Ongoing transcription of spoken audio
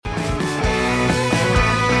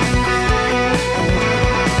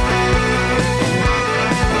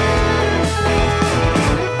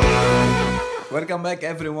Welcome back,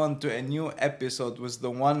 everyone, to a new episode with the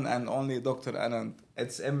one and only Dr. Anand.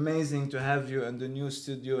 It's amazing to have you in the new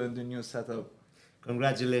studio and the new setup.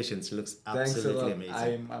 Congratulations. Looks Thanks a absolutely lot.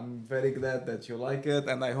 amazing. I'm very glad that you like it,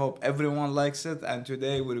 and I hope everyone likes it. And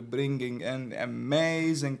today we're bringing in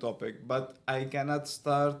amazing topic, but I cannot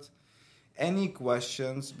start any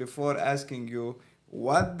questions before asking you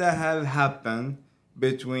what the hell happened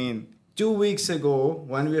between 2 weeks ago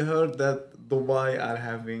when we heard that Dubai are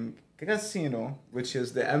having casino, which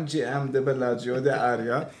is the MGM, the Bellagio, the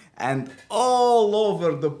area, and all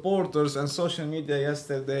over the portals and social media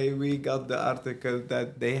yesterday we got the article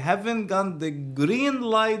that they haven't got the green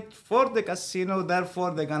light for the casino, therefore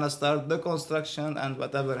they're gonna start the construction and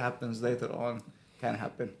whatever happens later on can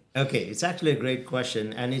happen. Okay, it's actually a great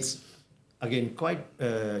question. And it's, again, quite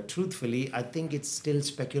truthfully, I think it's still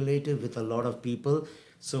speculative with a lot of people.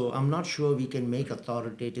 So I'm not sure we can make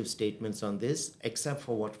authoritative statements on this, except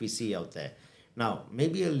for what we see out there. Now,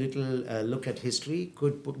 maybe a little look at history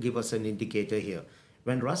could give us an indicator here.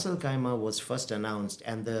 When Ras Al Khaimah was first announced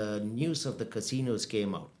and the news of the casinos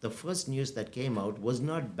came out, the first news that came out was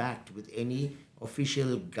not backed with any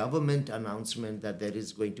official government announcement that there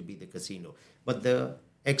is going to be the casino. But the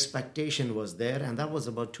expectation was there, and that was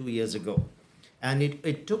about 2 years ago. And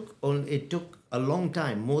it took a long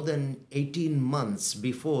time, more than 18 months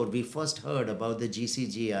before we first heard about the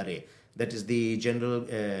GCGRA, that is the General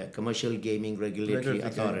Commercial Gaming Regulatory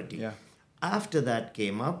Authority. Yeah. After that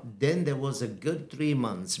came up, then there was a good 3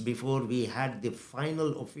 months before we had the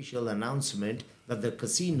final official announcement that the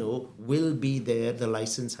casino will be there, the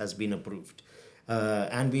license has been approved.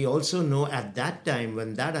 And we also know at that time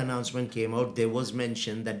when that announcement came out, there was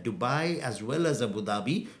mention that Dubai as well as Abu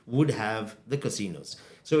Dhabi would have the casinos.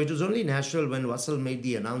 So it was only natural when Wassel made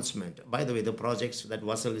the announcement. By the way, the projects that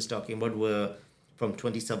Wassel is talking about were from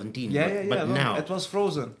 2017. But now it was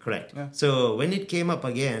frozen. Correct. Yeah. So when it came up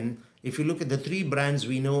again, if you look at the three brands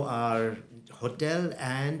we know are hotel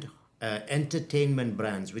and entertainment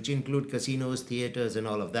brands, which include casinos, theaters, and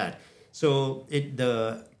all of that. So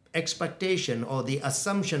the expectation or the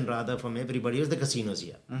assumption rather from everybody was the casinos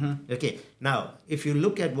here. Mm-hmm. Okay. Now, if you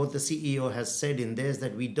look at what the CEO has said in there is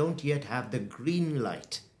that we don't yet have the green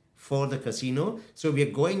light for the casino. So we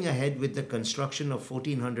are going ahead with the construction of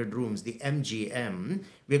 1,400 rooms, the MGM.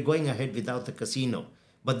 We're going ahead without the casino.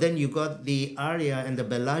 But then you got the Aria and the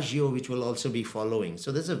Bellagio, which will also be following.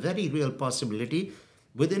 So there's a very real possibility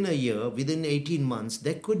within a year, within 18 months,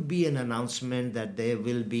 there could be an announcement that there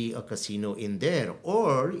will be a casino in there.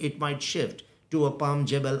 Or it might shift to a Palm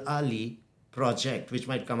Jebel Ali project, which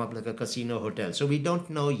might come up like a casino hotel. So we don't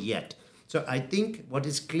know yet. So I think what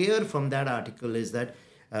is clear from that article is that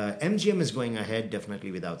MGM is going ahead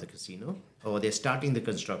definitely without the casino, or they're starting the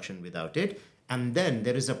construction without it. And then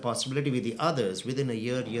there is a possibility with the others, within a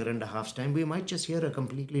year, year and a half's time, we might just hear a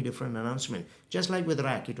completely different announcement. Just like with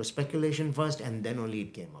RAC, it was speculation first and then only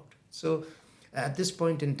it came out. So at this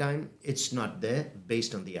point in time, it's not there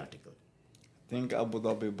based on the article. I think Abu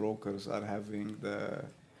Dhabi brokers are having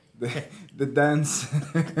the dance,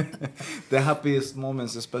 the happiest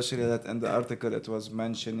moments, especially that in the article it was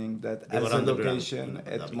mentioning that They as were a on the location, ground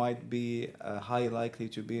in Abu it Dhabi. might be high likely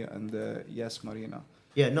to be in the Yes Marina.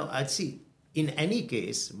 Yeah, no, I'd see. In any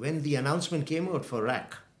case, when the announcement came out for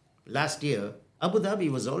RAC last year, Abu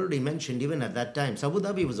Dhabi was already mentioned even at that time. So Abu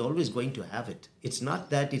Dhabi was always going to have it. It's not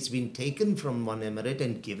that it's been taken from one emirate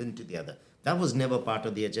and given to the other. That was never part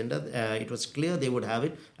of the agenda. It was clear they would have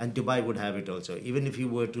it and Dubai would have it also. Even if you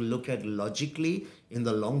were to look at logically in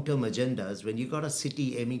the long-term agendas, when you got a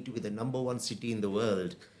city aiming to be the number one city in the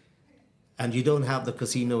world, and you don't have the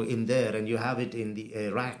casino in there and you have it in the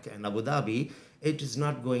Iraq and Abu Dhabi, it is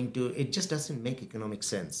not going to, it just doesn't make economic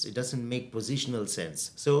sense. It doesn't make positional sense.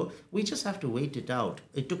 So we just have to wait it out.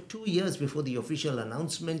 It took 2 years before the official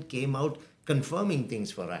announcement came out confirming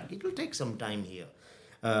things for Iraq. It will take some time here.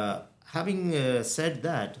 Having said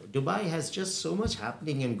that, Dubai has just so much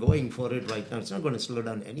happening and going for it right now. It's not going to slow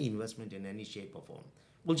down any investment in any shape or form.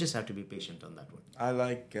 We'll just have to be patient on that one. I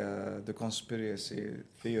like the conspiracy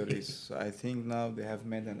theories. So I think now they have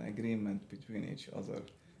made an agreement between each other.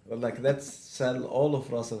 Well, like, let's sell all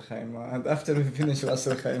of Ras Al Khaimah, and after we finish Ras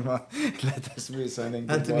Al Khaimah, let us be signing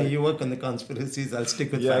goodbye. Anthony, you work on the conspiracies. I'll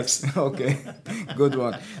stick with Yes, facts. okay, good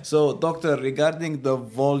one. So, doctor, regarding the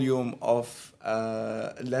volume of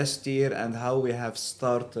last year and how we have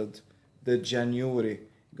started the January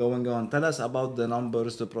going on, tell us about the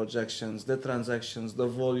numbers, the projections, the transactions, the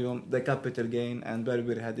volume, the capital gain, and where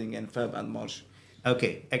we're heading in Feb and March.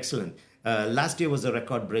 Okay, excellent. Last year was a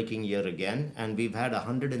record-breaking year again, and we've had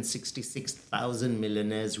 166,000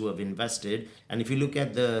 millionaires who have invested. And if you look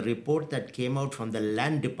at the report that came out from the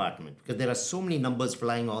Land Department, because there are so many numbers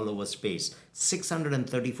flying all over space,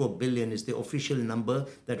 634 billion is the official number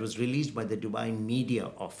that was released by the Dubai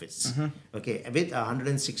Media Office. Okay, with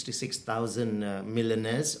 166,000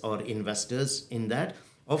 millionaires or investors in that,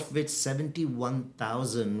 of which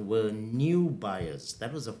 71,000 were new buyers.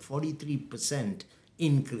 That was a 43%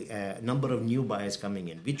 number of new buyers coming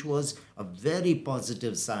in, which was a very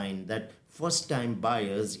positive sign that first-time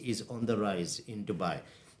buyers is on the rise in Dubai.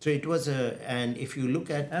 So it was and if you look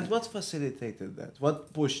at... And what facilitated that?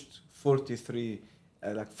 What pushed 43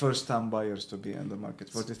 like first-time buyers to be in the market,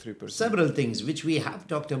 43%? Several things which we have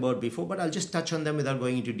talked about before, but I'll just touch on them without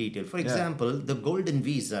going into detail. For example, the Golden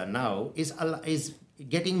Visa now is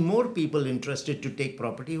getting more people interested to take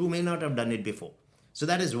property who may not have done it before. So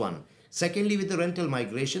that is one. Secondly, with the rental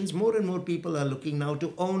migrations, more and more people are looking now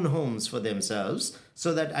to own homes for themselves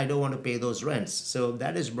so that I don't want to pay those rents. So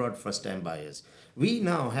that has brought first-time buyers. We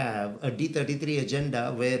now have a D33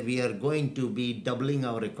 agenda where we are going to be doubling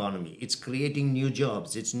our economy. It's creating new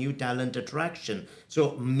jobs. It's new talent attraction.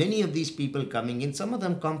 So many of these people coming in, some of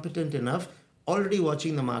them competent enough, already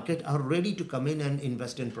watching the market, are ready to come in and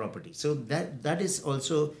invest in property. So that is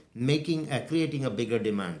also creating a bigger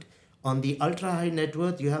demand. On the ultra high net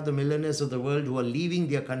worth, you have the millionaires of the world who are leaving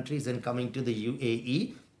their countries and coming to the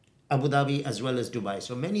UAE, Abu Dhabi, as well as Dubai.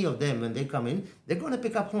 So many of them, when they come in, they're going to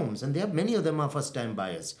pick up homes, and many of them are first-time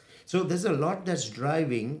buyers. So there's a lot that's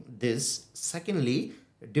driving this. Secondly,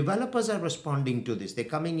 developers are responding to this. They're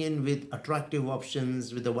coming in with attractive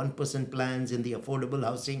options, with the 1% plans in the affordable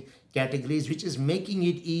housing categories, which is making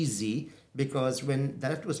it easy, because when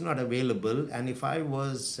that was not available, and if I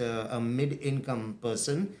was a mid-income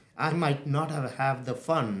person, I might not have the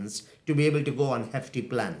funds to be able to go on hefty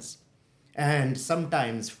plans. And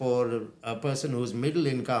sometimes for a person who's middle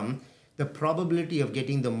income, the probability of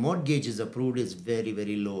getting the mortgages approved is very,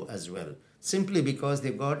 very low as well. Simply because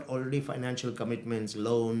they've got already financial commitments,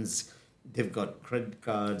 loans, they've got credit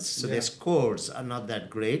cards, so their scores are not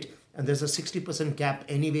that great. And there's a 60% cap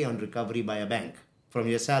anyway on recovery by a bank from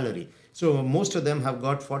your salary. So most of them have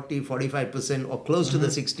got 40, 45% or close to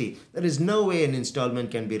the 60. There is no way an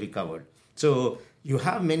installment can be recovered. So you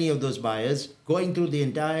have many of those buyers going through the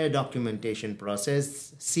entire documentation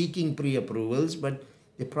process, seeking pre-approvals, but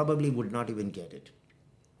they probably would not even get it.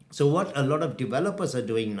 So what a lot of developers are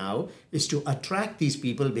doing now is to attract these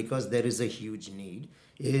people, because there is a huge need,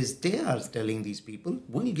 is they are telling these people,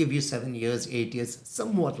 we'll give you 7 years, 8 years,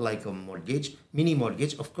 somewhat like a mortgage, mini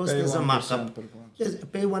mortgage. Of course, there's a markup.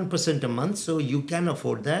 Pay 1% a month, so you can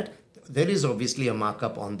afford that. There is obviously a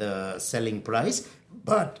markup on the selling price,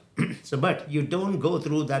 but you don't go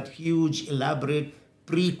through that huge, elaborate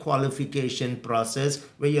pre-qualification process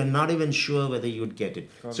where you're not even sure whether you'd get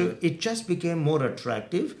it. So it just became more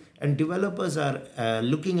attractive, and developers are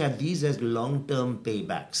looking at these as long-term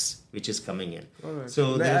paybacks, which is coming in.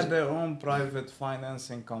 So they have their own private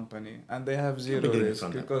financing company, and they have zero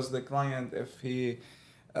risk, because the client, if he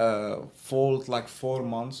falls like 4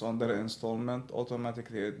 months on their installment,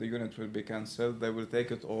 automatically the unit will be cancelled. They will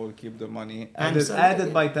take it all, keep the money, and add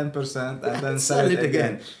it by 10%, and then sell it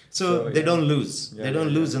again. So they don't lose. They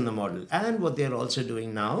don't lose in the model. And what they're also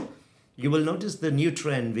doing now, you will notice the new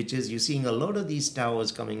trend, which is you're seeing a lot of these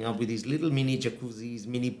towers coming up with these little mini jacuzzis,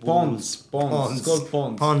 mini pools. Ponds. It's called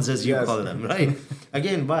ponds. Ponds, as you call them, right?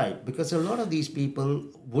 Again, why? Because a lot of these people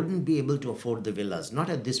wouldn't be able to afford the villas.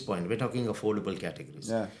 Not at this point. We're talking affordable categories.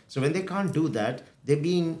 Yeah. So when they can't do that, they're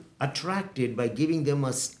being attracted by giving them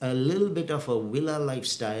a little bit of a villa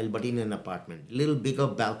lifestyle, but in an apartment. Little bigger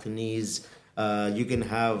balconies. You can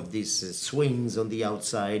have these swings on the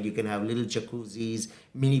outside. You can have little jacuzzis,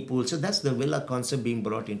 mini pools. So that's the villa concept being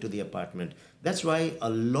brought into the apartment. That's why a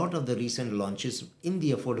lot of the recent launches in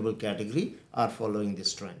the affordable category are following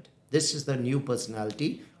this trend. This is the new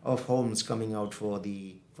personality of homes coming out for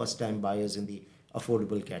the first-time buyers in the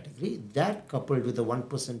affordable category. That, coupled with the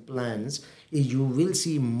 1% plans, you will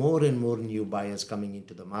see more and more new buyers coming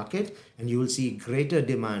into the market, and you will see greater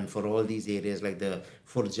demand for all these areas like the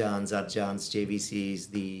Furjans, Arjans,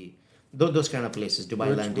 JVCs, those kind of places,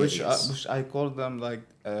 Dubai land areas. Which I call them like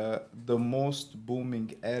the most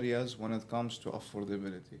booming areas when it comes to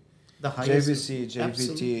affordability. The highest,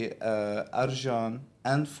 JVT, Arjan,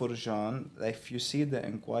 and Furjan. If you see the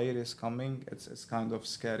inquiries coming, it's kind of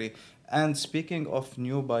scary. And speaking of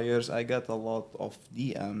new buyers, I get a lot of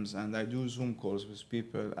DMs, and I do Zoom calls with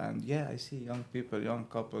people, and I see young people, young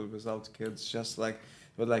couple without kids, just like,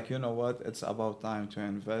 but like, you know what, it's about time to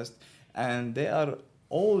invest. And they are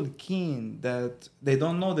all keen that they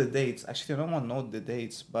don't know the dates. Actually, no one knows the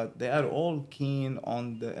dates, but they are all keen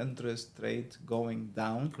on the interest rate going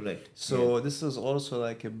down. Correct. So this is also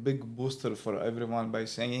like a big booster for everyone by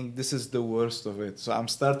saying this is the worst of it. So I'm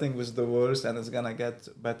starting with the worst, and it's gonna get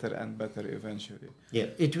better and better eventually.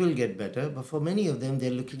 Yeah, it will get better, but for many of them,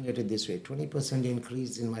 they're looking at it this way: 20%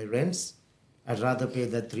 increase in my rents, I'd rather pay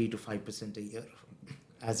that 3 to 5% a year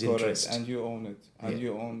as Correct, interest. and you own it, and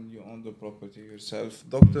Yeah. you own the property yourself,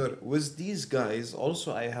 doctor. With these guys, also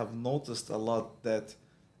I have noticed a lot that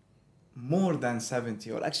more than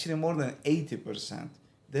 70 or actually more than 80%,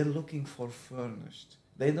 they're looking for furnished.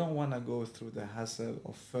 They don't want to go through the hassle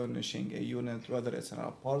of furnishing a unit, whether it's an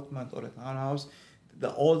apartment or a townhouse.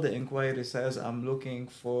 All the inquiry says, I'm looking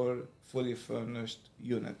for fully furnished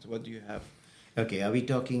unit. What do you have? Okay, are we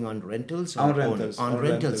talking on rentals or On rentals, on on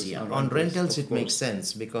rentals? rentals, Yeah, on on rentals, rentals of it makes course.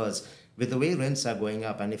 sense because with the way rents are going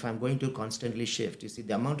up, and if I'm going to constantly shift, you see,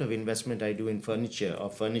 the amount of investment I do in furniture or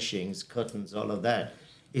furnishings, curtains, all of that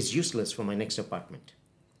is useless for my next apartment.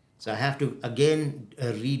 So I have to again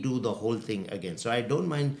redo the whole thing again. So I don't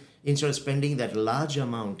mind, instead of spending that large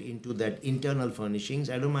amount into that internal furnishings,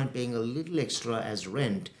 I don't mind paying a little extra as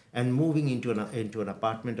rent and moving into an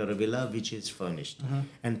apartment or a villa which is furnished.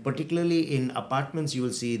 And particularly in apartments, you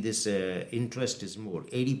will see this interest is more.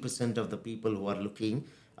 80% of the people who are looking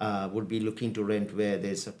would be looking to rent where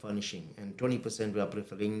there's a furnishing, and 20% are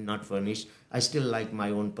preferring not furnished. I still like my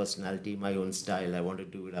own personality, my own style. I want to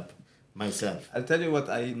do it up myself. I'll tell you what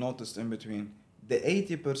I noticed in between. The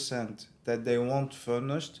 80% that they want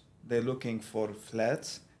furnished, they're looking for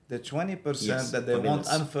flats. The 20% Yes, that they for want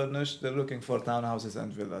villas. unfurnished, they're looking for townhouses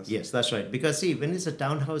and villas. Yes, that's right. Because see, when it's a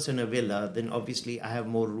townhouse and a villa, then obviously I have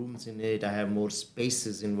more rooms in it. I have more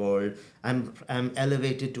spaces involved. I'm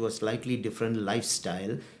elevated to a slightly different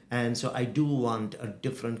lifestyle, and so I do want a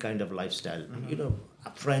different kind of lifestyle. You know,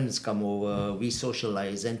 friends come over, we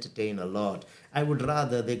socialize, entertain a lot. I would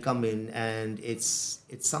rather they come in and it's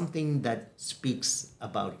something that speaks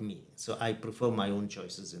about me. So I prefer my own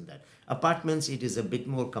choices in that. Apartments, it is a bit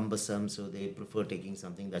more cumbersome, so they prefer taking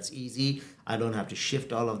something that's easy. I don't have to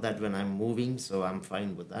shift all of that when I'm moving, so I'm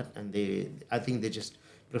fine with that. And I think they just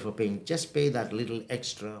prefer pay that little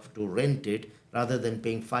extra to rent it rather than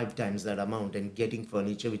paying 5 times that amount and getting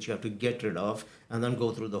furniture which you have to get rid of and then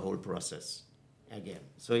go through the whole process again.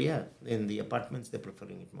 So yeah, in the apartments, they're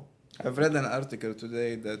preferring it more. I've read an article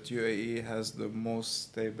today that UAE has the most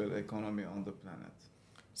stable economy on the planet.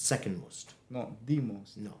 Second most. No, the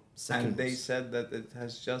most. No, second And they most. said that it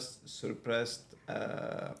has just surpassed,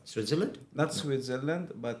 Switzerland? not No.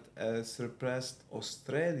 Switzerland, but surpassed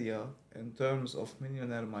Australia in terms of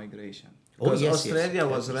millionaire migration. Oh, Because yes, Australia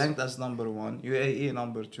yes. was Yes. ranked as number 1, UAE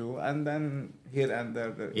number 2, and then here and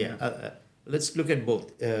there. Yeah, let's look at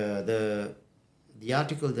both. The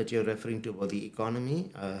article that you're referring to about the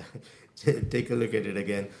economy, take a look at it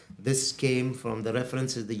again. This came from the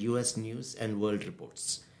references the U.S. News and World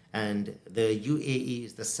Reports. And the UAE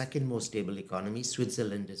is the second most stable economy.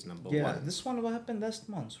 Switzerland is number Yeah, one. this one what happened last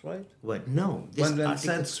month, right? What? No. This When article,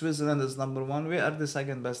 said Switzerland is number 1, we are the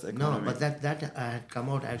second best economy. no, but that had come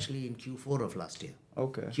out actually in Q4 of last year.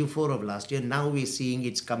 Okay. Q4 of last year. Now we're seeing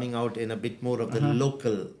it's coming out in a bit more of the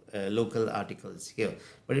local articles here,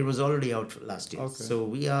 but it was already out last year. Okay. So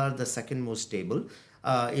we are the second most stable.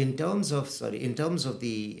 In terms of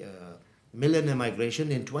the millennial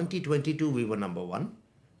migration in 2022, we were number 1.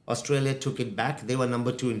 Australia took it back. They were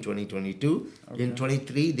number 2 in 2022. Okay. In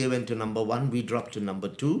 23, they went to number 1. We dropped to number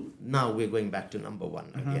 2. Now we're going back to number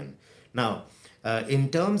 1 again. Now, in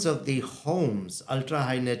terms of the homes, ultra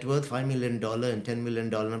high net worth, $5 million and $10 million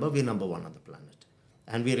number, we're number 1 on the planet.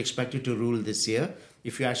 And we're expected to rule this year.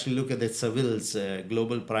 If you actually look at the Seville's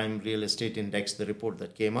Global Prime Real Estate Index, the report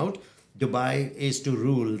that came out, Dubai is to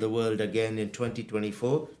rule the world again in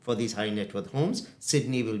 2024 for these high net worth homes.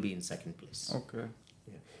 Sydney will be in second place. Okay.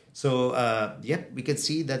 So, we can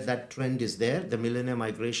see that trend is there. The millennial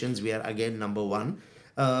migrations, we are again number 1.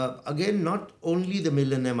 Again, not only the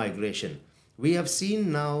millennial migration. We have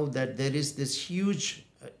seen now that there is this huge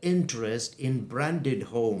interest in branded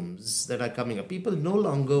homes that are coming up. People no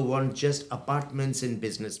longer want just apartments in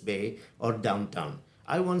Business Bay or downtown.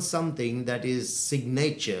 I want something that is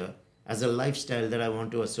signature as a lifestyle that I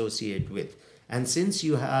want to associate with. And since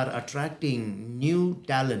you are attracting new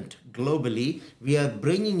talent globally, we are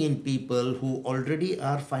bringing in people who already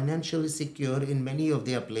are financially secure in many of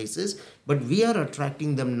their places, but we are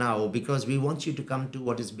attracting them now because we want you to come to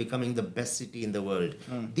what is becoming the best city in the world.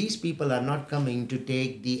 These people are not coming to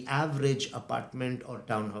take the average apartment or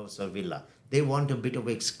townhouse or villa. They want a bit of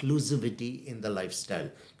exclusivity in the lifestyle.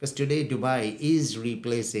 Because today Dubai is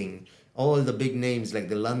replacing all the big names like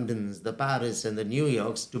the Londons, the Paris, and the New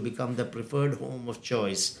Yorks to become the preferred home of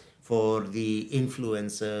choice for the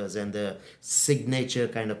influencers and the signature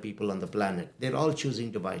kind of people on the planet. They're all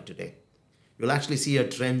choosing Dubai today. You'll actually see a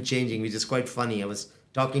trend changing, which is quite funny. I was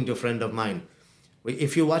talking to a friend of mine.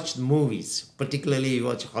 If you watch movies, particularly you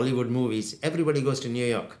watch Hollywood movies, everybody goes to New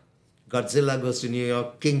York. Godzilla goes to New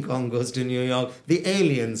York, King Kong goes to New York, the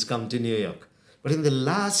aliens come to New York. But in the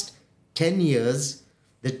last 10 years,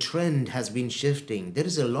 the trend has been shifting. There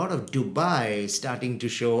is a lot of Dubai starting to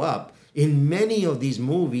show up in many of these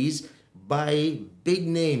movies by big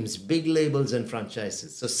names, big labels and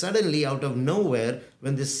franchises. So suddenly, out of nowhere,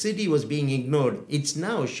 when the city was being ignored, it's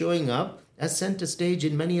now showing up as center stage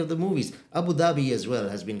in many of the movies. Abu Dhabi as well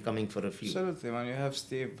has been coming for a few. Absolutely. When you have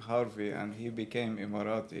Steve Harvey and he became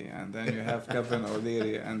Emirati, and then you have Kevin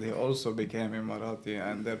O'Leary and he also became Emirati,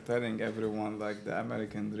 and they're telling everyone like the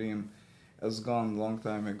American dream is gone long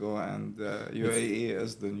time ago and UAE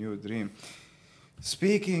is the new dream.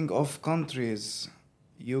 Speaking of countries,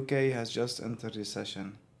 UK has just entered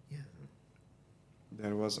recession. Yeah.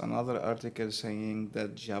 There was another article saying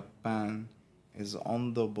that Japan is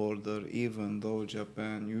on the border, even though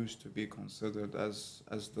Japan used to be considered as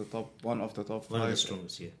the top one of the top One of the five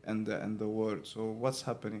strongest, yeah. in the world. So what's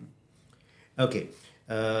happening? Okay.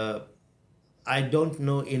 I don't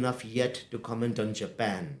know enough yet to comment on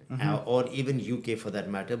Japan or even UK for that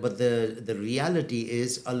matter. But the reality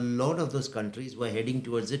is a lot of those countries were heading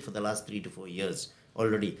towards it for the last 3 to 4 years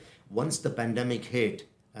already. Once the pandemic hit,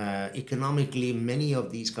 economically, many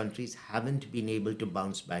of these countries haven't been able to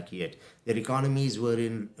bounce back yet. Their economies were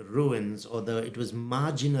in ruins, or it was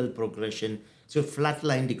marginal progression. So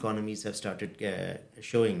flatlined economies have started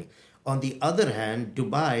showing. On the other hand,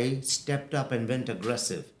 Dubai stepped up and went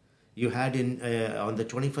aggressive. You had on the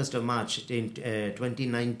 21st of March in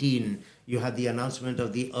 2019, you had the announcement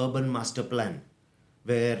of the Urban Master Plan,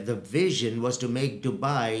 where the vision was to make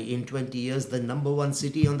Dubai in 20 years the number one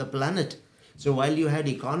city on the planet. So while you had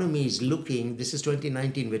economies looking, this is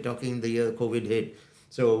 2019, we're talking the year COVID hit.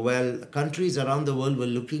 So while countries around the world were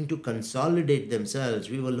looking to consolidate themselves,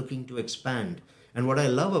 we were looking to expand. And what I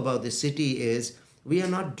love about this city is we are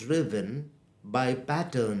not driven by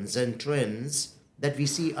patterns and trends that we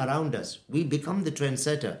see around us. We become the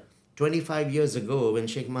trendsetter. 25 years ago, when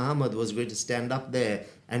Sheikh Mohammed was going to stand up there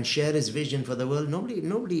and share his vision for the world,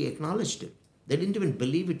 nobody acknowledged him. They didn't even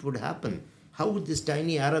believe it would happen. How would this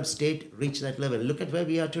tiny Arab state reach that level? Look at where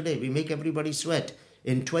we are today. We make everybody sweat.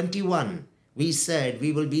 In 21, we said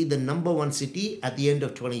we will be the number one city at the end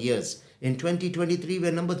of 20 years. In 2023,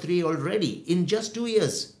 we're number 3 already. In just 2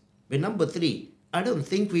 years, we're number 3. I don't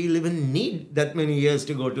think we'll even need that many years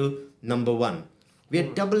to go to number 1. We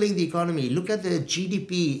are doubling the economy. Look at the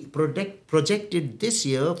GDP projected this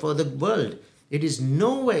year for the world. It is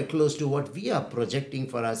nowhere close to what we are projecting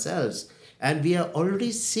for ourselves. And we are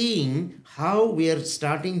already seeing how we are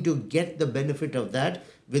starting to get the benefit of that.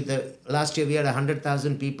 Last year, we had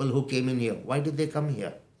 100,000 people who came in here. Why did they come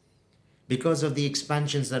here? Because of the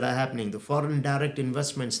expansions that are happening, the foreign direct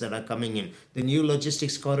investments that are coming in, the new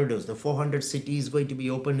logistics corridors, the 400 cities going to be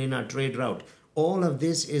opened in our trade route. All of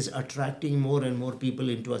this is attracting more and more people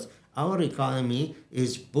into us. Our economy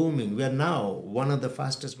is booming. We are now one of the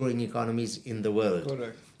fastest growing economies in the world.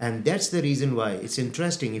 Correct. And that's the reason why it's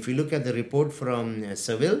interesting. If you look at the report from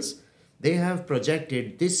Savills, they have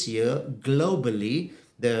projected this year globally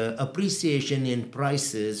the appreciation in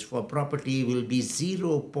prices for property will be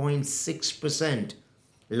 0.6%.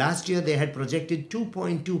 Last year they had projected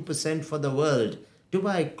 2.2% for the world.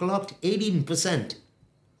 Dubai clocked 18%.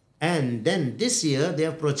 And then this year they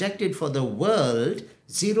have projected for the world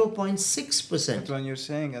 0.6%. But when you're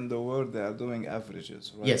saying in the world, they are doing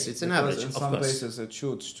averages, right? Yes, it's an Because average, in of some course. places it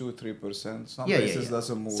shoots 2-3%. Some Yeah, places yeah.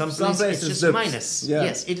 doesn't move. Some places it's just dips. minus. Yeah.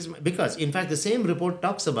 Yes, it is because in fact the same report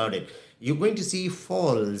talks about it. You're going to see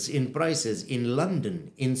falls in prices in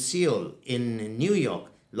London, in Seoul, in New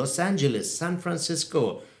York, Los Angeles, San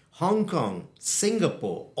Francisco, Hong Kong,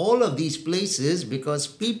 Singapore, all of these places because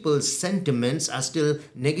people's sentiments are still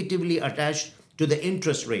negatively attached to the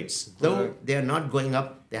interest rates. Though Correct. they are not going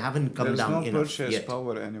up, they haven't come down There's no enough purchase yet.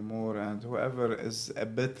 power anymore, and whoever is a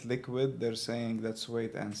bit liquid, they're saying, let's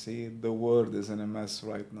wait and see. The world is in a mess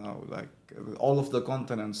right now. Like, all of the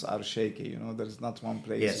continents are shaky, you know. There's not one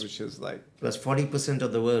place Yes. which is like... Plus 40%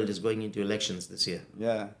 of the world is going into elections this year.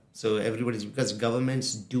 Yeah. So everybody's, because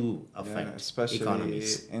governments do affect especially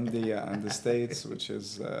economies. India and the States, which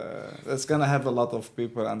is it's gonna have a lot of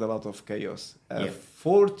people and a lot of chaos. Yeah.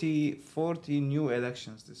 40 new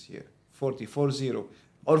elections this year, 40.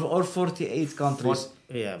 or 48 countries.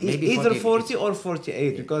 Maybe Either 40. 40 or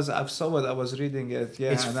 48, because I saw it, I was reading it.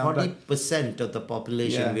 Yeah, It's and I'm like, 40% of the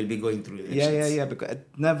population Yeah. will be going through elections. yeah, because it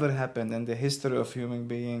never happened in the history of human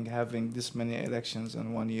being having this many elections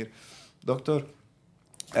in 1 year. Doctor,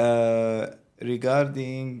 uh,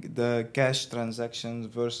 regarding the cash transactions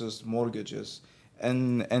versus mortgages,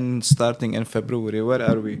 and starting in February, where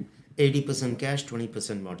are we? 80% cash,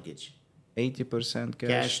 20% mortgage. 80% Cash,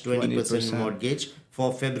 cash, 20% 20%. mortgage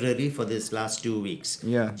for February for this last 2 weeks.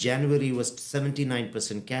 Yeah. January was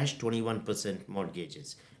 79% cash, 21%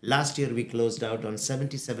 mortgages. Last year we closed out on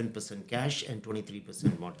 77% cash and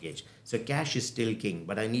 23% mortgage. So cash is still king,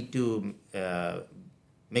 but I need to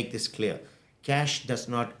make this clear. Cash does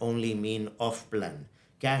not only mean off plan.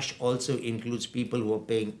 Cash also includes people who are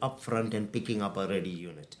paying upfront and picking up a ready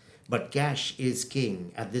unit. But cash is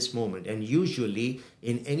king at this moment. And usually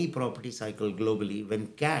in any property cycle globally, when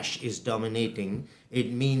cash is dominating,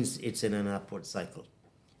 it means it's in an upward cycle.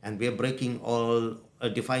 And we are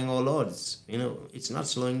defying all odds. It's not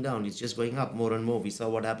slowing down. It's just going up more and more. We saw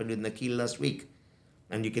what happened with Nakheel last week.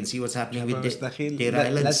 And you can see what's happening with Deir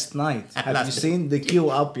Islands. Last night. Have you seen the queue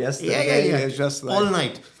up yesterday? Yeah. It's just like... all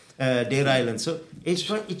night. Deir Islands. So it's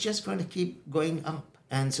just going to keep going up.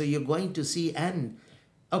 And so you're going to see,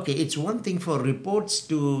 okay, it's one thing for reports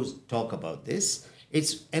to talk about this.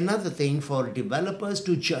 It's another thing for developers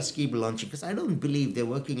to just keep launching, because I don't believe they're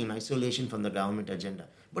working in isolation from the government agenda.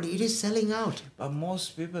 But it is selling out. But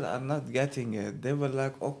most people are not getting it. They were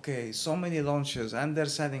like, okay, so many launches and they're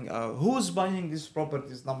selling out. Who's buying these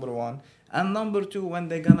properties, number one? And number two, when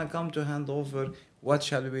they're going to come to hand over, what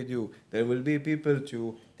shall we do? There will be people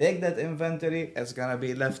to take that inventory. It's going to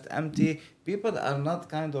be left empty. People are not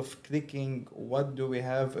kind of clicking what do we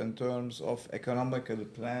have in terms of economical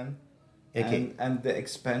plan. Okay. And the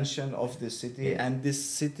expansion of the city. Yeah. And this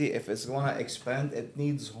city, if it's going to expand, it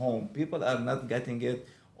needs home. People are not getting it.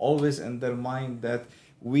 Always in their mind that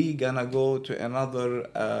we gonna go to another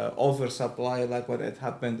oversupply like what it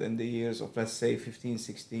happened in the years of, let's say, 15,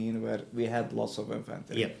 16, where we had lots of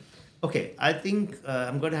inventory. Yeah. Okay, I think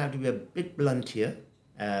I'm going to have to be a bit blunt here.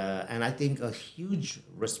 And I think a huge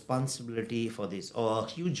responsibility for this, or a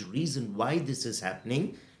huge reason why this is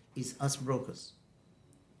happening, is us brokers.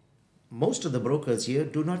 Most of the brokers here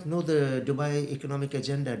do not know the Dubai Economic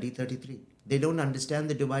Agenda, D33. They don't understand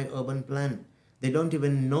the Dubai Urban Plan. They don't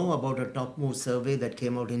even know about a top move survey that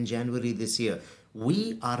came out in January this year.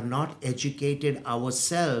 We are not educated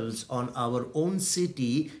ourselves on our own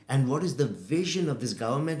city and what is the vision of this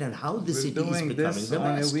government and how the city is becoming the best. We're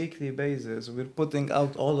doing this on a weekly basis. We're putting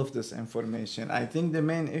out all of this information. I think the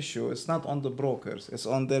main issue is not on the brokers. It's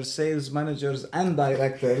on their sales managers and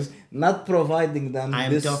directors not providing them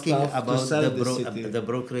this stuff to sell the city. I'm talking about the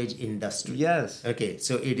brokerage industry. Yes. Okay,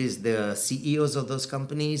 so it is the CEOs of those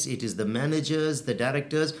companies, it is the managers, the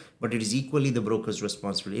directors, but it is equally the broker's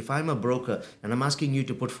responsibility. If I'm a broker and I'm asking you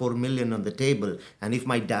to put 4 million on the table, and if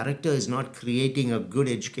my director is not creating a good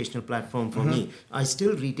educational platform for me, I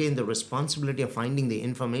still retain the responsibility of finding the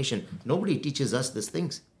information. Nobody teaches us these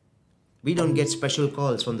things. We don't get special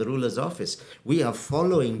calls from the ruler's office. We are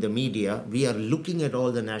following the media. We are looking at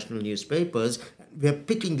all the national newspapers. We are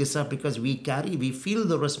picking this up because we feel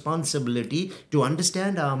the responsibility to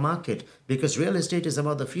understand our market, because real estate is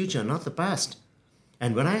about the future, not the past.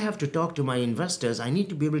 And when I have to talk to my investors, I need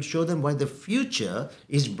to be able to show them why the future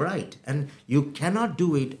is bright. And you cannot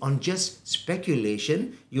do it on just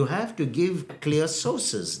speculation. You have to give clear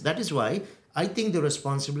sources. That is why I think the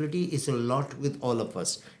responsibility is a lot with all of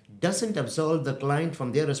us. Doesn't absolve the client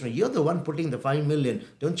from their responsibility. You're the one putting the 5 million.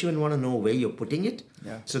 Don't you even want to know where you're putting it?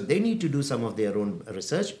 Yeah. So they need to do some of their own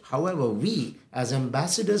research. However, we, as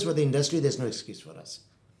ambassadors for the industry, there's no excuse for us.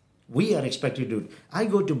 We are expected to do it. I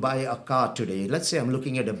go to buy a car today. Let's say I'm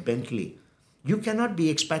looking at a Bentley. You cannot be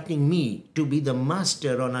expecting me to be the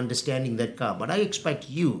master on understanding that car. But I expect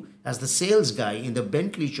you, as the sales guy in the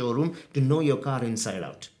Bentley showroom, to know your car inside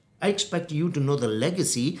out. I expect you to know the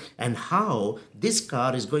legacy and how this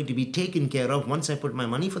car is going to be taken care of once I put my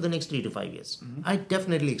money for the next 3 to 5 years. Mm-hmm. I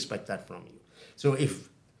definitely expect that from you. So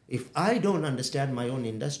if I don't understand my own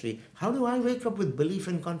industry, how do I wake up with belief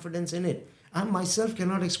and confidence in it? I myself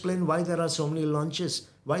cannot explain why there are so many launches,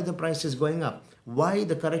 why the price is going up, why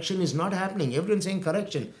the correction is not happening. Everyone's saying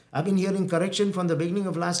correction. I've been hearing correction from the beginning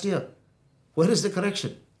of last year. Where is the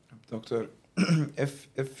correction? Doctor,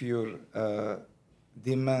 if your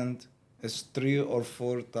demand is 3 or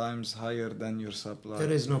 4 times higher than your supply,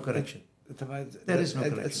 there is no correction. There is no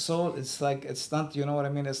correction. It's like, it's not, you know what I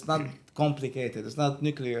mean? It's not complicated. It's not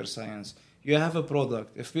nuclear science. You have a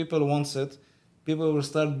product. If people want it, people will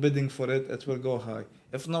start bidding for it, it will go high.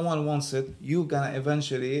 If no one wants it, you gonna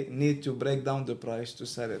eventually need to break down the price to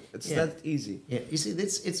sell it. It's Yeah. that easy. Yeah, you see,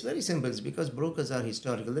 it's very simple. It's because brokers are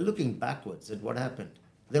historical. They're looking backwards at what happened.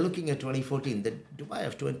 They're looking at 2014. The Dubai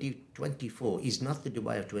of 2024 is not the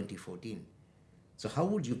Dubai of 2014. So how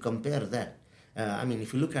would you compare that? I mean,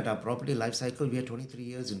 if you look at our property life cycle, we are 23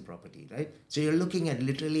 years in property, right? So you're looking at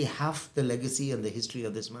literally half the legacy and the history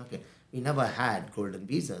of this market. We never had golden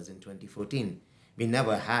visas in 2014. We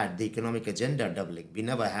never had the economic agenda doubling. We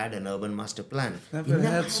never had an urban master plan. Never We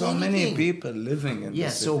had so many anything. people living in Yeah,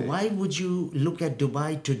 the city. so why would you look at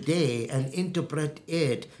Dubai today and interpret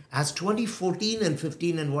it as 2014 and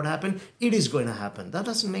 15 and what happened? It is going to happen. That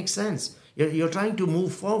doesn't make sense. You're trying to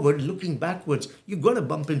move forward, looking backwards. You're going to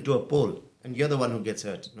bump into a pole, and you're the one who gets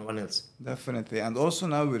hurt, no one else. Definitely. And also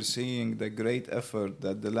now we're seeing the great effort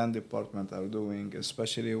that the land department are doing,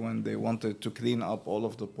 especially when they wanted to clean up all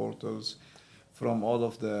of the portals from all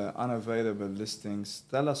of the unavailable listings.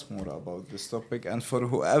 Tell us more about this topic. And for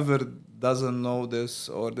whoever doesn't know this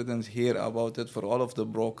or didn't hear about it, for all of the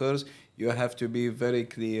brokers, you have to be very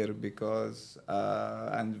clear because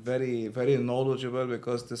and very, very knowledgeable,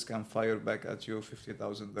 because this can fire back at you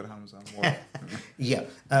 50,000 dirhams and more. Yeah,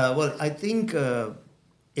 well, I think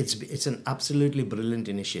it's an absolutely brilliant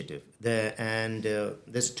initiative.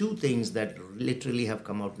 There's two things that literally have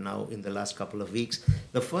come out now in the last couple of weeks.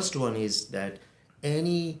 The first one is that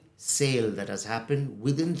any sale that has happened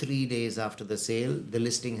within 3 days after the sale, the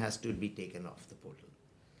listing has to be taken off the portal.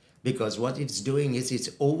 Because what it's doing is it's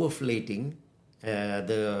overflating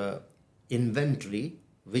the inventory,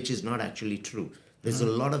 which is not actually true. There's a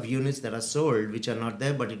lot of units that are sold which are not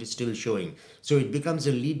there, but it is still showing. So it becomes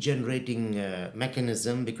a lead generating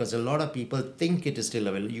mechanism, because a lot of people think it is still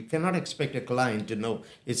available. You cannot expect a client to know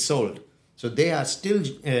it's sold. So they are still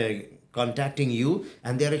contacting you,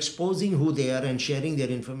 and they're exposing who they are and sharing their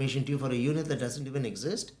information to you for a unit that doesn't even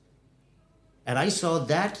exist. And I saw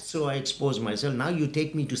that, so I exposed myself. Now you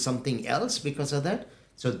take me to something else because of that.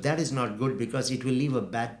 So that is not good, because it will leave a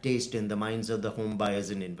bad taste in the minds of the home buyers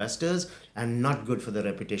and investors, and not good for the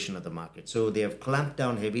reputation of the market. So they have clamped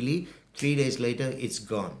down heavily. 3 days later, it's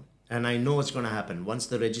gone. And I know what's going to happen. Once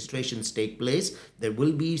the registrations take place, there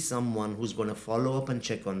will be someone who's going to follow up and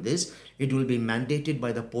check on this. It will be mandated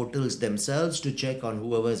by the portals themselves to check on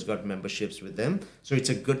whoever has got memberships with them. So it's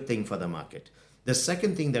a good thing for the market. The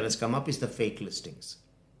second thing that has come up is the fake listings.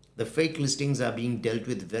 The fake listings are being dealt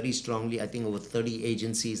with very strongly. I think over 30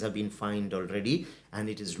 agencies have been fined already. And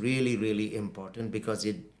it is really, really important, because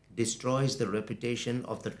it destroys the reputation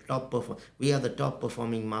of the top performer. We are the top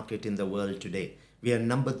performing market in the world today. We are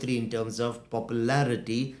number 3 in terms of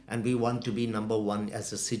popularity, and we want to be number 1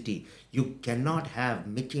 as a city. You cannot have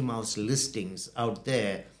Mickey Mouse listings out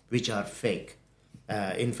there which are fake.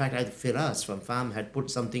 In fact, Firas from Farm had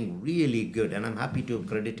put something really good, and I'm happy to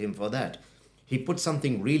credit him for that. He put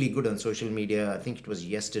something really good on social media, I think it was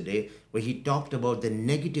yesterday, where he talked about the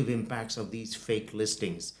negative impacts of these fake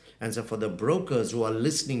listings. And so for the brokers who are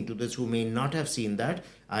listening to this, who may not have seen that,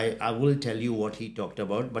 I will tell you what he talked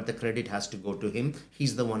about, but the credit has to go to him.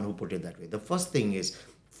 He's the one who put it that way. The first thing is,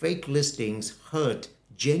 fake listings hurt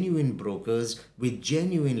genuine brokers with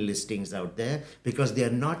genuine listings out there, because they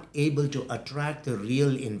are not able to attract the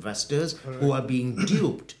real investors who are being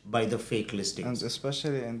duped by the fake listings. And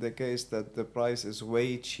especially in the case that the price is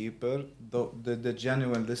way cheaper, the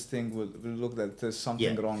genuine listing will look that there's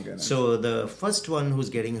something wrong in it. So the first one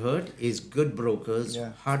who's getting hurt is good brokers,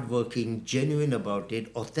 hardworking, genuine about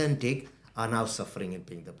it, authentic, are now suffering and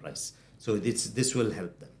paying the price. So this will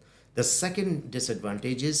help them. The second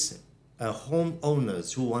disadvantage is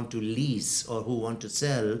homeowners who want to lease or who want to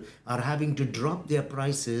sell are having to drop their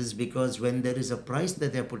prices, because when there is a price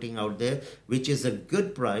that they're putting out there, which is a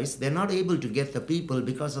good price, they're not able to get the people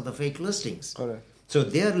because of the fake listings. Correct. So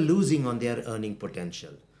they're losing on their earning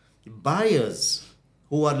potential. Buyers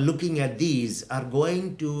who are looking at these are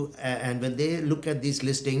going to, and when they look at these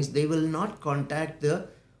listings, they will not contact the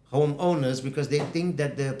homeowners because they think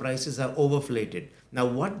that the prices are overflated. Now,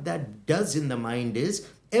 what that does in the mind is,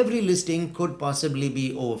 every listing could possibly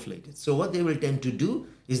be overflated. So what they will tend to do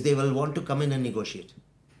is they will want to come in and negotiate.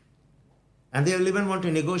 And they will even want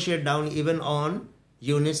to negotiate down even on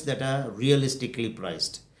units that are realistically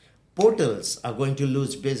priced. Portals are going to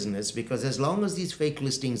lose business, because as long as these fake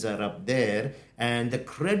listings are up there, and the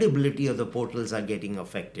credibility of the portals are getting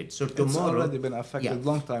affected. So tomorrow, it's already been affected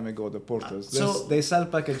long time ago, the portals. So they sell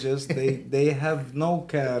packages. they have no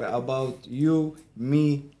care about you,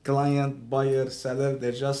 me, client, buyer, seller.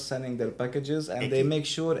 They're just selling their packages, and they make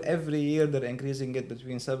sure every year they're increasing it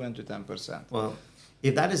between 7 to 10%. Well,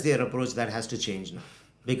 if that is their approach, that has to change now.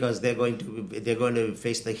 because they're going to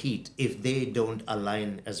face the heat if they don't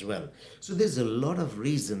align as well. So there's a lot of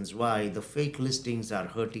reasons why the fake listings are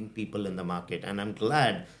hurting people in the market, and I'm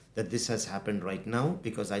glad that this has happened right now,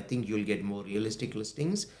 because I think you'll get more realistic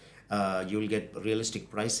listings, you'll get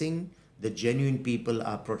realistic pricing. The genuine people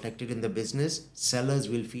are protected in the business. Sellers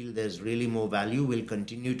will feel there's really more value, will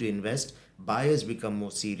continue to invest. Buyers become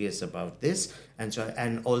more serious about this,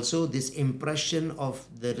 and also this impression of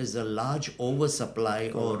there is a large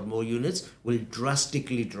oversupply or more units will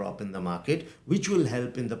drastically drop in the market, which will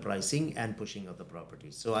help in the pricing and pushing of the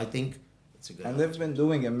properties. So I think it's a good. And they've been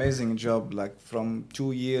doing amazing job. Like from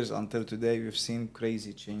 2 years until today, we've seen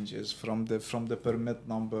crazy changes from the permit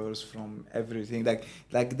numbers, from everything.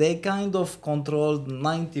 Like they kind of controlled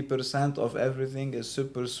 90% of everything. Is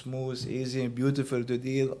super smooth, easy, and beautiful to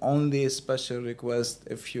deal. Only a special request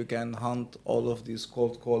if you can hunt all of these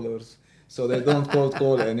cold callers, so they don't cold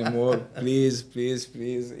call anymore. Please, please,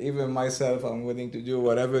 please. Even myself, I'm willing to do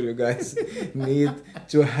whatever you guys need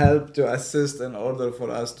to help, to assist in order for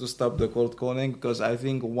us to stop the cold calling. Because I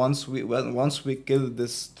think once we kill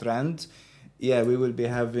this trend, yeah, we will be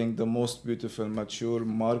having the most beautiful, mature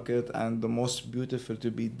market and the most beautiful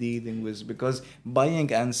to be dealing with, because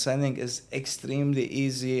buying and selling is extremely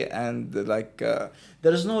easy, and there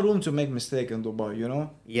is no room to make mistake in Dubai, you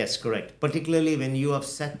know? Yes, correct. Particularly when you have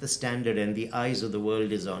set the standard and the eyes of the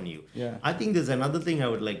world is on you. Yeah. I think there's another thing I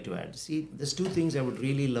would like to add. See, there's two things I would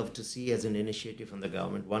really love to see as an initiative from the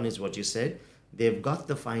government. One is what you said. They've got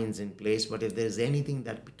the fines in place, but if there's anything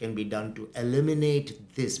that can be done to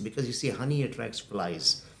eliminate this, because you see, honey attracts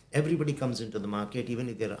flies. Everybody comes into the market, even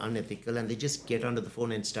if they're unethical, and they just get onto the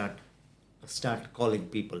phone and start calling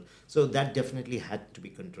people. So that definitely had to be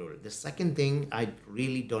controlled. The second thing, I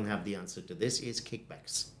really don't have the answer to this, is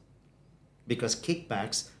kickbacks. Because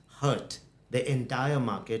kickbacks hurt the entire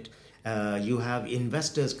market. You have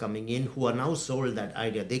investors coming in who are now sold that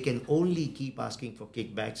idea. They can only keep asking for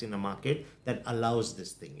kickbacks in a market that allows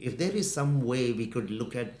this thing. If there is some way we could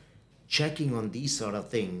look at checking on these sort of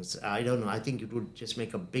things, I don't know, I think it would just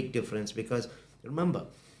make a big difference. Because remember,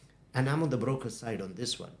 and I'm on the broker side on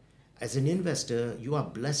this one, as an investor, you are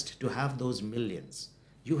blessed to have those millions.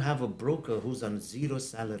 You have a broker who's on zero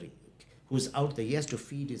salary, who's out there. He has to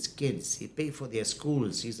feed his kids, he pay for their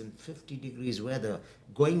schools, he's in 50 degrees weather,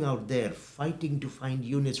 going out there, fighting to find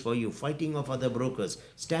units for you, fighting off other brokers,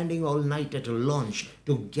 standing all night at a launch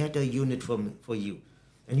to get a unit for you.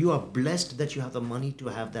 And you are blessed that you have the money to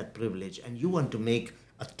have that privilege, and you want to make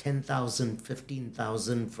a 10,000,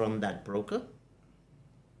 15,000 from that broker.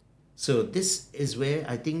 So this is where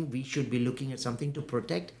I think we should be looking at something to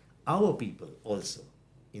protect our people also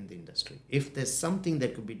in the industry. If there's something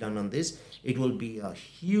that could be done on this, it will be a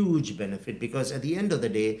huge benefit, because at the end of the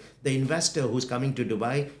day, the investor who's coming to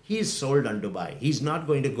Dubai, he is sold on Dubai. He's not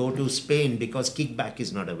going to go to Spain because kickback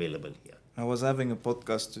is not available here. I was having a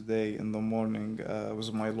podcast today in the morning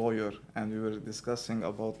with my lawyer, and we were discussing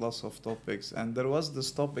about lots of topics. And there was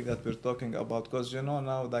this topic that we're talking about, because you know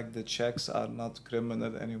now, like, the checks are not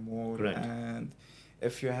criminal anymore. Right. And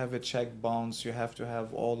if you have a check bounce, you have to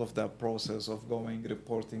have all of that process of going,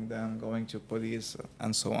 reporting them, going to police,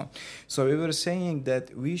 and so on. So we were saying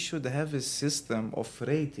that we should have a system of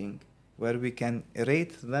rating where we can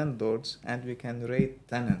rate landlords and we can rate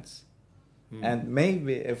tenants. And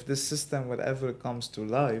maybe if this system will ever comes to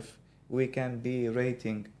life, we can be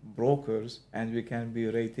rating brokers and we can be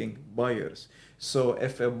rating buyers. So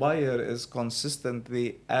if a buyer is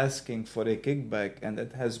consistently asking for a kickback and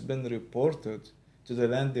it has been reported to the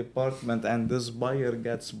land department, and this buyer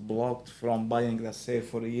gets blocked from buying, let's say,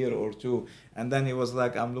 for a year or two, and then he was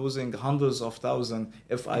like, I'm losing hundreds of thousands.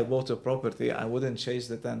 If I bought a property, I wouldn't chase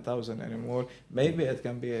the 10,000 anymore. Maybe it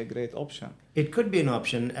can be a great option. It could be an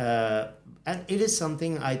option, and it is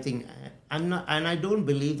something I think, and I don't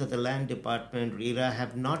believe that the land department, RERA,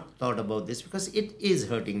 have not thought about this, because it is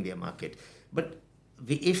hurting their market. But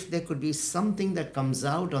if there could be something that comes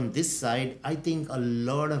out on this side, I think a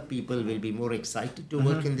lot of people will be more excited to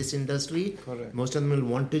work in this industry. Correct. Most of them will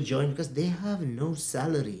want to join because they have no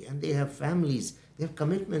salary and they have families, they have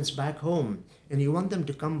commitments back home, and you want them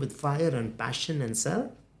to come with fire and passion and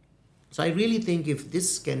sell. So I really think if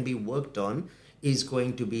this can be worked on, is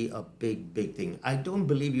going to be a big, big thing. I don't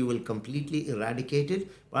believe you will completely eradicate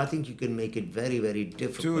it, but I think you can make it very, very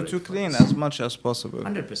difficult. To clean as much as possible.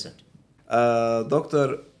 100%.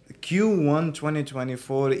 Doctor, Q1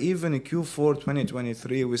 2024, even Q4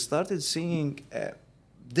 2023, we started seeing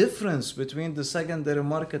difference between the secondary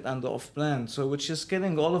market and the off-plan, so which is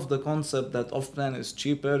killing all of the concept that off-plan is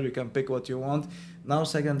cheaper, you can pick what you want. Now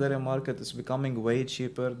secondary market is becoming way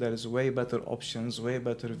cheaper, there is way better options, way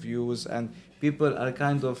better views, and people are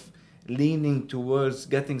kind of leaning towards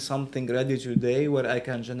getting something ready today where I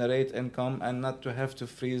can generate income and not to have to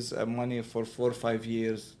freeze money for 4 or 5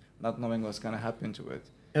 years not knowing what's going to happen to it.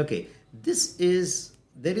 Okay,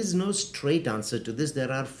 there is no straight answer to this.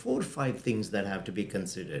 There are 4 or 5 things that have to be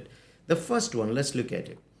considered. The first one, let's look at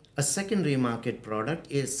it. A secondary market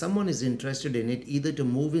product is someone is interested in it either to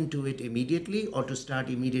move into it immediately or to start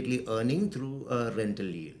immediately earning through a rental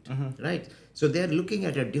yield, right? So they're looking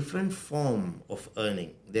at a different form of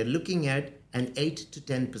earning. They're looking at an 8 to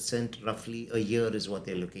 10% roughly a year is what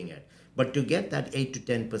they're looking at. But to get that 8 to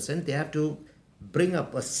 10%, they have to bring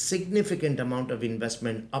up a significant amount of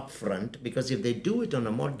investment upfront, because if they do it on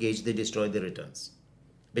a mortgage, they destroy the returns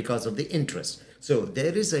because of the interest. So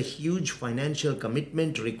there is a huge financial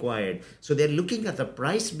commitment required. So they're looking at the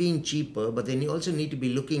price being cheaper, but then you also need to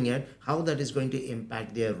be looking at how that is going to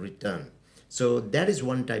impact their return. So that is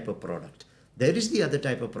one type of product. There is the other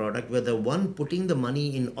type of product where the one putting the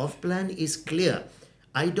money in off plan is clear.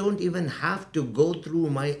 I don't even have to go through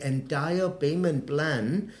my entire payment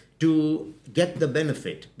plan to get the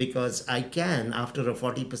benefit, because I can, after a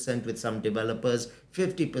 40% with some developers,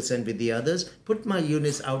 50% with the others, put my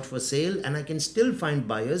units out for sale and I can still find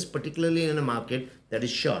buyers, particularly in a market that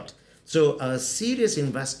is short. So a serious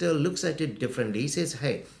investor looks at it differently. He says,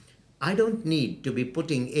 hey, I don't need to be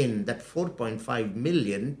putting in that 4.5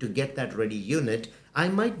 million to get that ready unit. I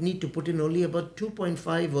might need to put in only about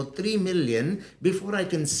 2.5 or 3 million before I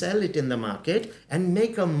can sell it in the market and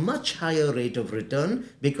make a much higher rate of return,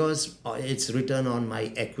 because it's return on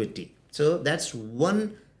my equity. So that's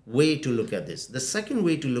one way to look at this. The second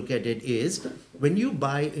way to look at it is when you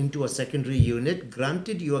buy into a secondary unit,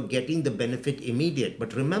 granted you are getting the benefit immediate,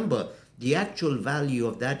 but remember, the actual value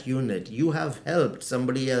of that unit, you have helped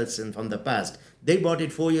somebody else from the past. They bought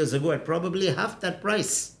it 4 years ago at probably half that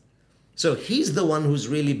price. So he's the one who's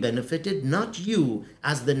really benefited, not you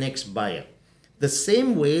as the next buyer. The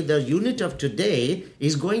same way, the unit of today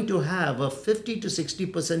is going to have a 50 to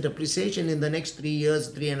 60% appreciation in the next 3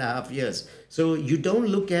 years, 3.5 years. So you don't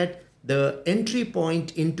look at the entry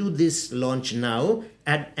point into this launch now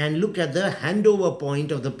and look at the handover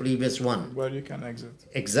point of the previous one. Where you can exit.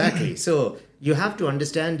 Exactly. So you have to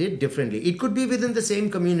understand it differently. It could be within the same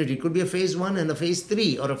community. It could be a phase 1 and a phase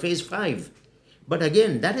 3 or a phase 5. But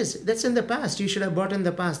again, that's in the past. You should have bought in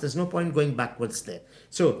the past. There's no point going backwards there.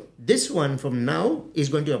 So this one from now is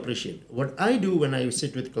going to appreciate. What I do when I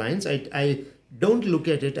sit with clients, I don't look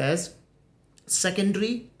at it as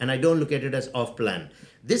secondary and I don't look at it as off plan.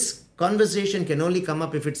 This conversation can only come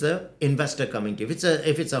up if it's an investor coming to you.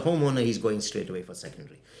 If it's a homeowner, he's going straight away for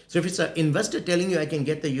secondary. So if it's an investor telling you I can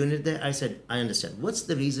get the unit there, I said, I understand. What's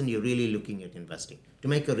the reason you're really looking at investing? To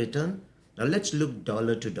make a return? Now let's look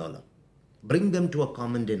dollar to dollar. Bring them to a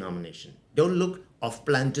common denomination. Don't look off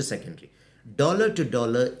plan to secondary. Dollar to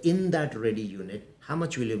dollar in that ready unit, how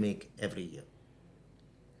much will you make every year?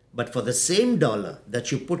 But for the same dollar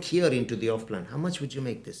that you put here into the off plan, how much would you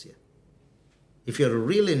make this year? If you're a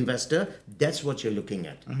real investor, that's what you're looking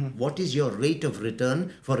at. What is your rate of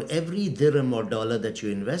return for every dirham or dollar that you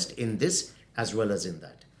invest in this as well as in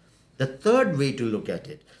that? The third way to look at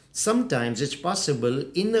it, sometimes it's possible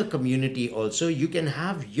in a community also, you can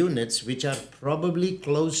have units which are probably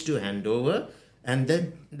close to handover and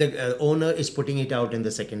then the owner is putting it out in the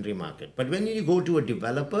secondary market. But when you go to a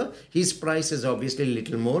developer, his price is obviously a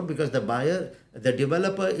little more because the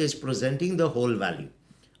developer is presenting the whole value.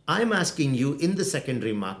 I'm asking you in the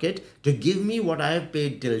secondary market to give me what I have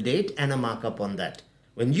paid till date and a markup on that.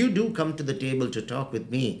 When you do come to the table to talk with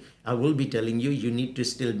me, I will be telling you, you need to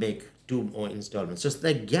still make 2 more installments. So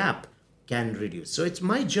that gap can reduce. So it's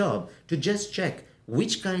my job to just check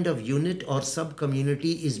which kind of unit or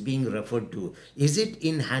sub-community is being referred to. Is it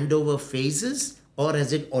in handover phases or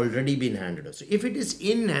has it already been handed over? So if it is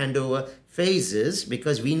in handover phases,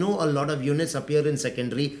 because we know a lot of units appear in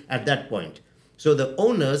secondary at that point. So the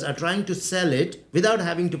owners are trying to sell it without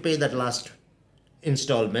having to pay that last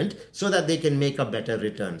installment so that they can make a better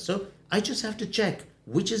return. So I just have to check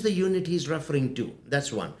which is the unit he's referring to.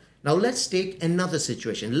 That's one. Now let's take another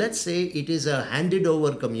situation. Let's say it is a handed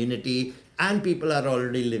over community and people are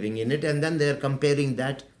already living in it, and then they're comparing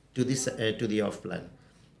that to the off plan.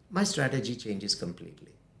 My strategy changes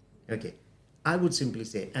completely. Okay, I would simply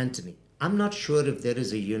say, Anthony, I'm not sure if there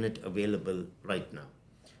is a unit available right now.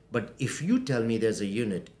 But if you tell me there's a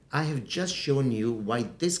unit, I have just shown you why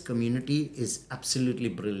this community is absolutely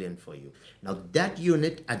brilliant for you. Now, that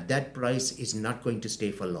unit at that price is not going to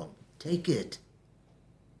stay for long. Take it.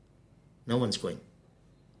 No one's going.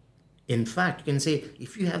 In fact, you can say,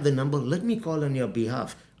 if you have the number, let me call on your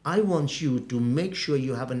behalf. I want you to make sure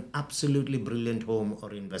you have an absolutely brilliant home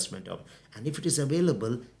or investment of. And if it is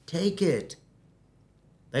available, take it.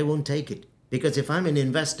 They won't take it. Because if I'm an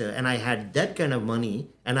investor and I had that kind of money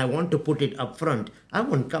and I want to put it up front, I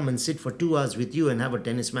won't come and sit for 2 hours with you and have a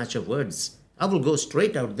tennis match of words. I will go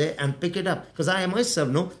straight out there and pick it up because I myself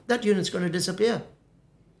know that unit's going to disappear.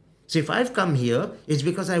 So if I've come here, it's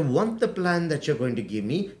because I want the plan that you're going to give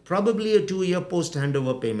me, probably a 2-year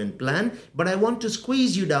post-handover payment plan, but I want to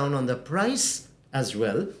squeeze you down on the price as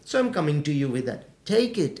well. So I'm coming to you with that.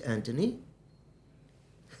 Take it, Anthony.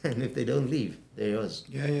 And if they don't leave, they're yours.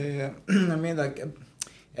 Yeah. I mean, like,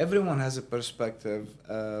 everyone has a perspective.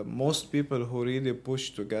 Most people who really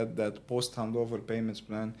push to get that post-handover payments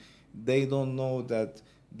plan, they don't know that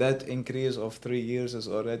that increase of 3 years is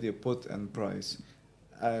already put in price.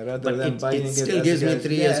 Rather than buying it still gives me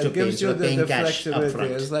 3 years to pay. You're paying cash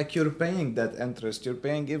upfront. It's like you're paying that interest. You're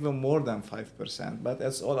paying even more than 5%. But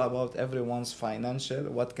it's all about everyone's financial.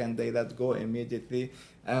 What can they let go immediately?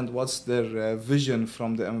 And what's their vision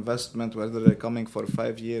from the investment, whether they're coming for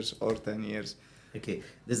 5 years or 10 years. Okay,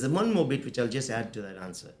 there's one more bit which I'll just add to that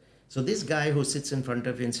answer. So this guy who sits in front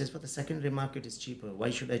of you and says, but the secondary market is cheaper.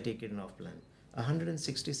 Why should I take it in off plan?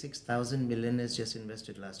 166,000 millionaires just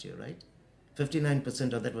invested last year, right?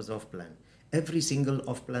 59% of that was off plan. Every single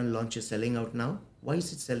off plan launch is selling out now. Why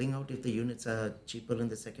is it selling out if the units are cheaper in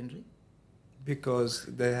the secondary? Because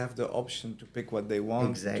they have the option to pick what they want,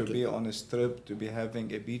 Exactly. to be on a strip, to be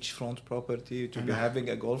having a beachfront property, to be having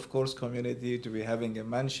a golf course community, to be having a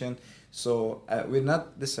mansion. So we're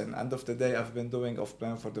not, listen, end of the day, I've been doing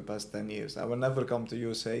off-plan for the past 10 years. I will never come to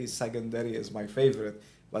you say secondary is my favorite.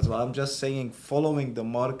 But what I'm just saying, following the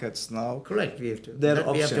markets now. Correct, we have to.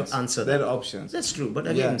 We have to answer that. Their options. That's true. But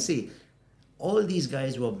again, see, all these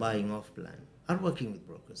guys who are buying off plan are working with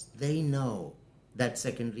brokers. They know that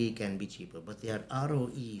secondary can be cheaper, but their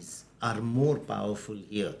ROEs are more powerful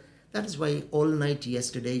here. That is why all night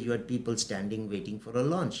yesterday you had people standing waiting for a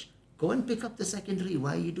launch. Go and pick up the secondary.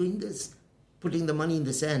 Why are you doing this? Putting the money in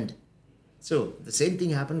the sand. So the same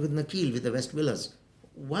thing happened with Nakheel, with the West Villas.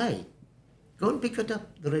 Why? Go and pick it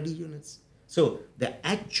up, the ready units. So the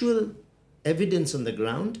actual evidence on the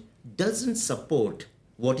ground doesn't support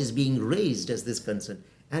what is being raised as this concern.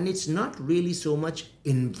 And it's not really so much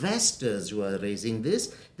investors who are raising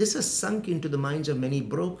this. This has sunk into the minds of many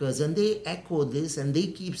brokers and they echo this and they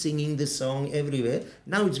keep singing this song everywhere.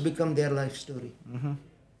 Now it's become their life story. Mm-hmm.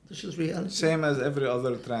 This is reality. Same as every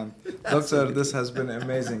other trend. Doctor, this has been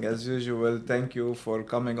amazing as usual. Thank you for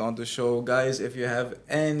coming on the show. Guys, if you have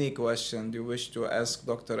any question you wish to ask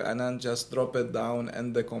Dr. Anand, just drop it down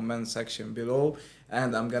in the comment section below.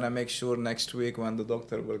 And I'm going to make sure next week when the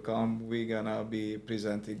doctor will come, we're going to be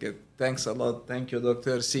presenting it. Thanks a lot. Thank you,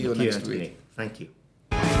 doctor. See you next week. Thank you.